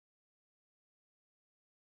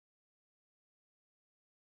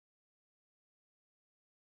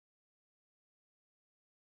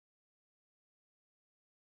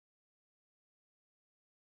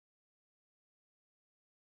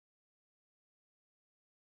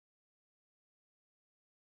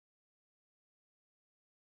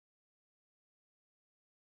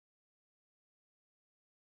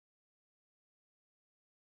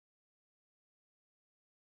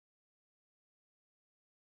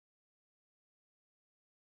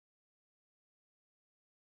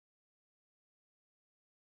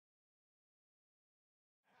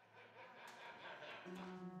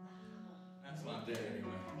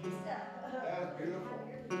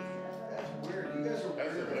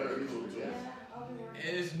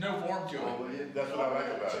warm to it. That's what I like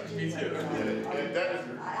about it. Me too. And that is,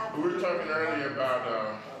 we were talking earlier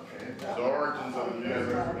about the origins of the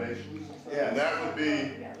music. Yeah, and that would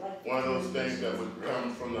be one of those things that would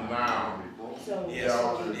come from the Nile. Yes.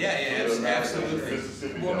 Yeah, absolutely.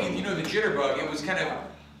 Well, I mean, you know, the jitterbug, it was kind of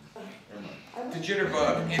the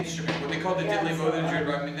jitterbug instrument, what they call the diddly bow, the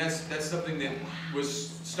jitterbug. I mean, that's something that was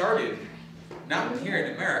started not here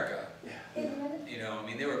in America. You know, I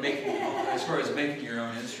mean, they were making, as far as making your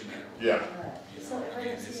own instrument. Yeah. You know, I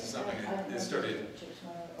mean, this is something that started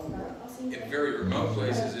in very remote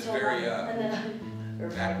places and very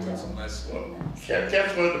backwards and less. Well,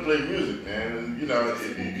 cats wanted to play music, man, and you know,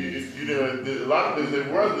 you know, a lot of things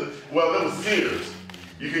there wasn't. Well, there was Sears.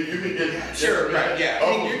 You could get sure, right, yeah.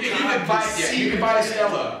 Oh, you can buy a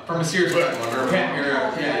Stella from a Sears catalog or a pen or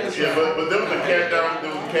yeah, but there was a cat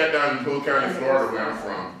down in Polk County, Florida, where I'm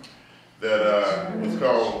from, that was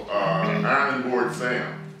called Iron Board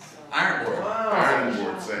Sam. Iron board. Wow. Iron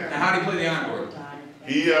Board Sam. Now, how do you play the iron board?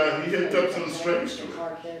 He hooked up some strings to it.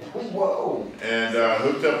 Whoa. And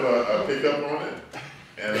hooked up a pickup on it.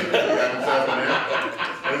 And got himself an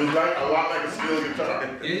amp. And it was like a lot like a steel guitar.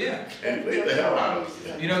 Yeah. And he played the hell out of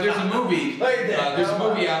it. You know, there's a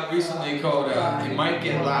movie out recently called It Might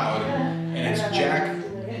Get Loud, and it's Jack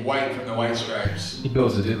White from the White Stripes. He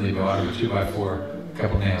builds a diddly bow out of a 2x4, a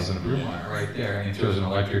couple nails and a broom on it right there, and he throws an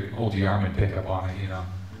electric old Yarman pickup on it, you know,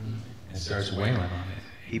 and starts wailing on it.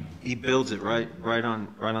 He builds it right on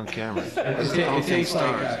camera. It takes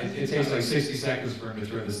like 60 seconds for him to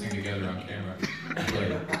throw this thing together on camera. And play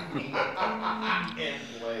it.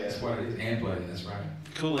 That's what it is. And play it. That's right.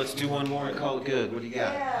 Cool. Let's do one more and call it good. What do you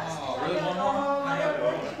got? Oh, really? One more?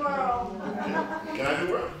 Can I do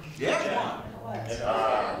one? Yeah.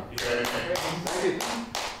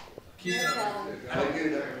 Keep it up. I don't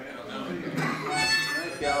know.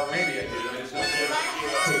 Maybe I do. I just don't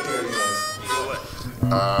take care of you guys.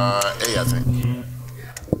 A, I think.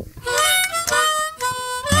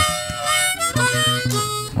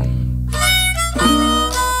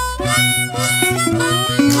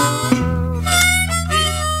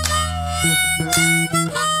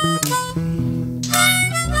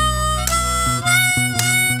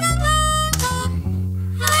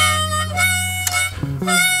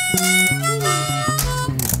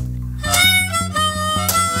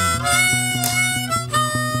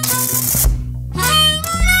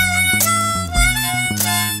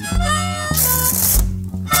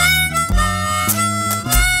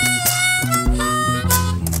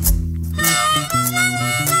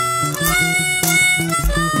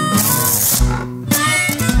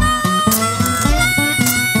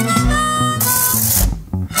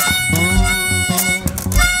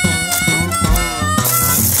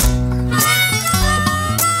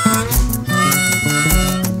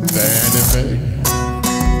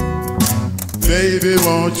 Baby,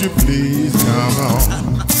 won't you please come on?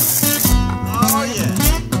 Oh yeah.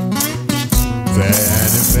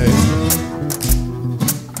 Fanny Mae.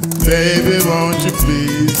 Baby, won't you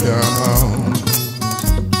please come on?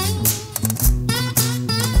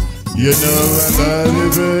 You know I love you,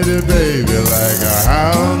 pretty baby, like a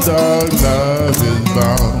hound dog loves his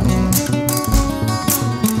bone.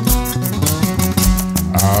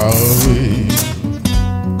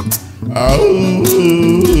 Oh,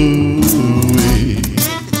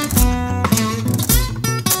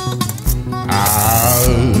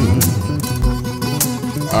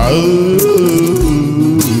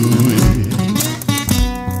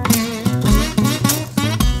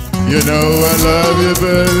 you know I love you,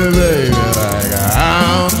 pretty baby, like a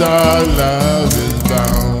hound dog loves his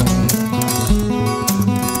bone.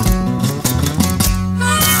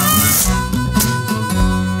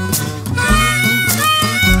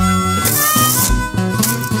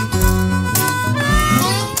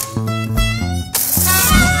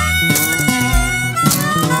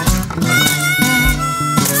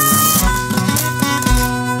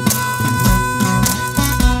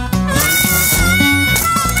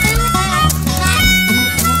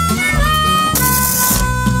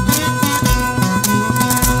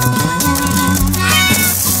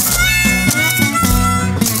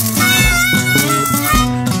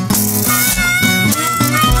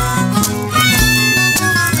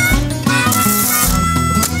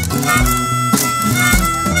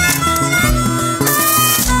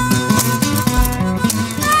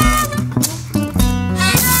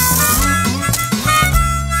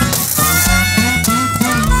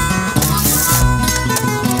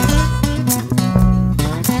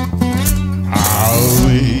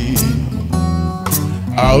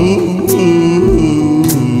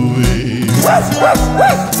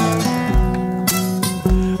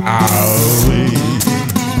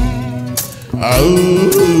 You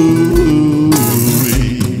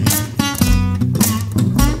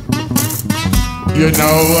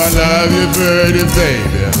know I love you pretty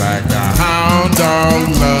baby, like a hound dog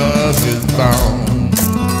loves his bone.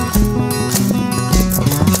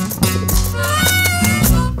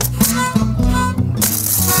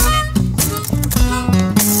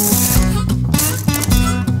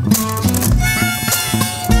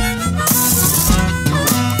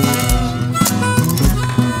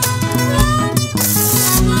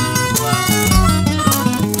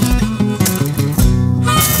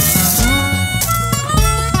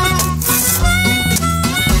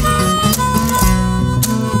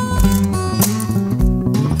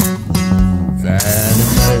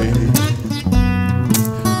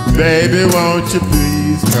 Baby, won't you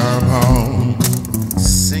please come home?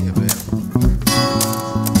 Sing a bit.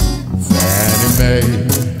 Fanny Mae,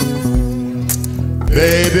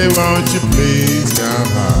 baby, won't you please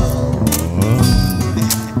come home?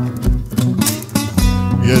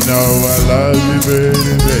 You know I love you,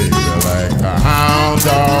 baby, baby, like a hound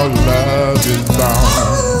dog loves his bone.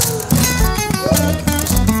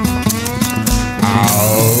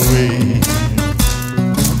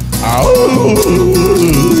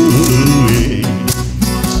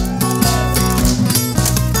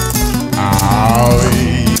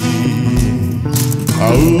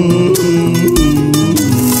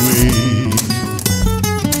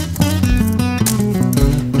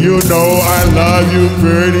 You know I love you,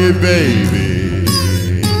 pretty baby,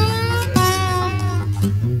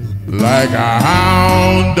 like a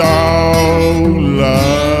hound dog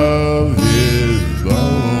loves his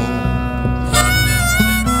bone.